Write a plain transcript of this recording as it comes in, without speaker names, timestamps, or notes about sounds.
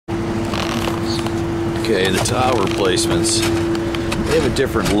Okay, the tile replacements, they have a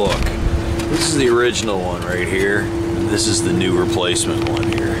different look. This is the original one right here, and this is the new replacement one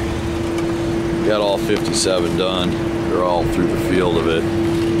here. Got all 57 done. They're all through the field of it.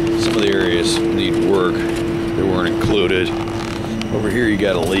 Some of the areas need work. They weren't included. Over here you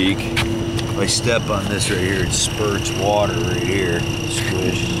got a leak. If I step on this right here, it spurts water right here.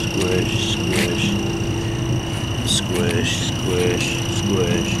 Squish, squish, squish. Squish, squish,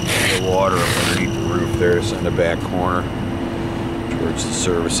 squish. The water underneath the roof there. It's in the back corner towards the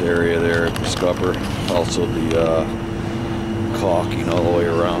service area there at the scupper. Also the caulking all the way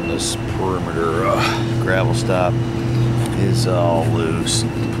around this perimeter gravel stop is all loose,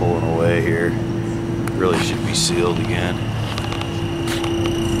 pulling away here. Really should be sealed again.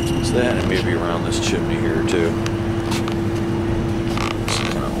 What's that? And maybe around this chimney here too. It's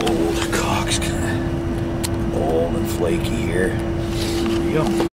kind of old. Caulk's kind of old and flaky here. There you go.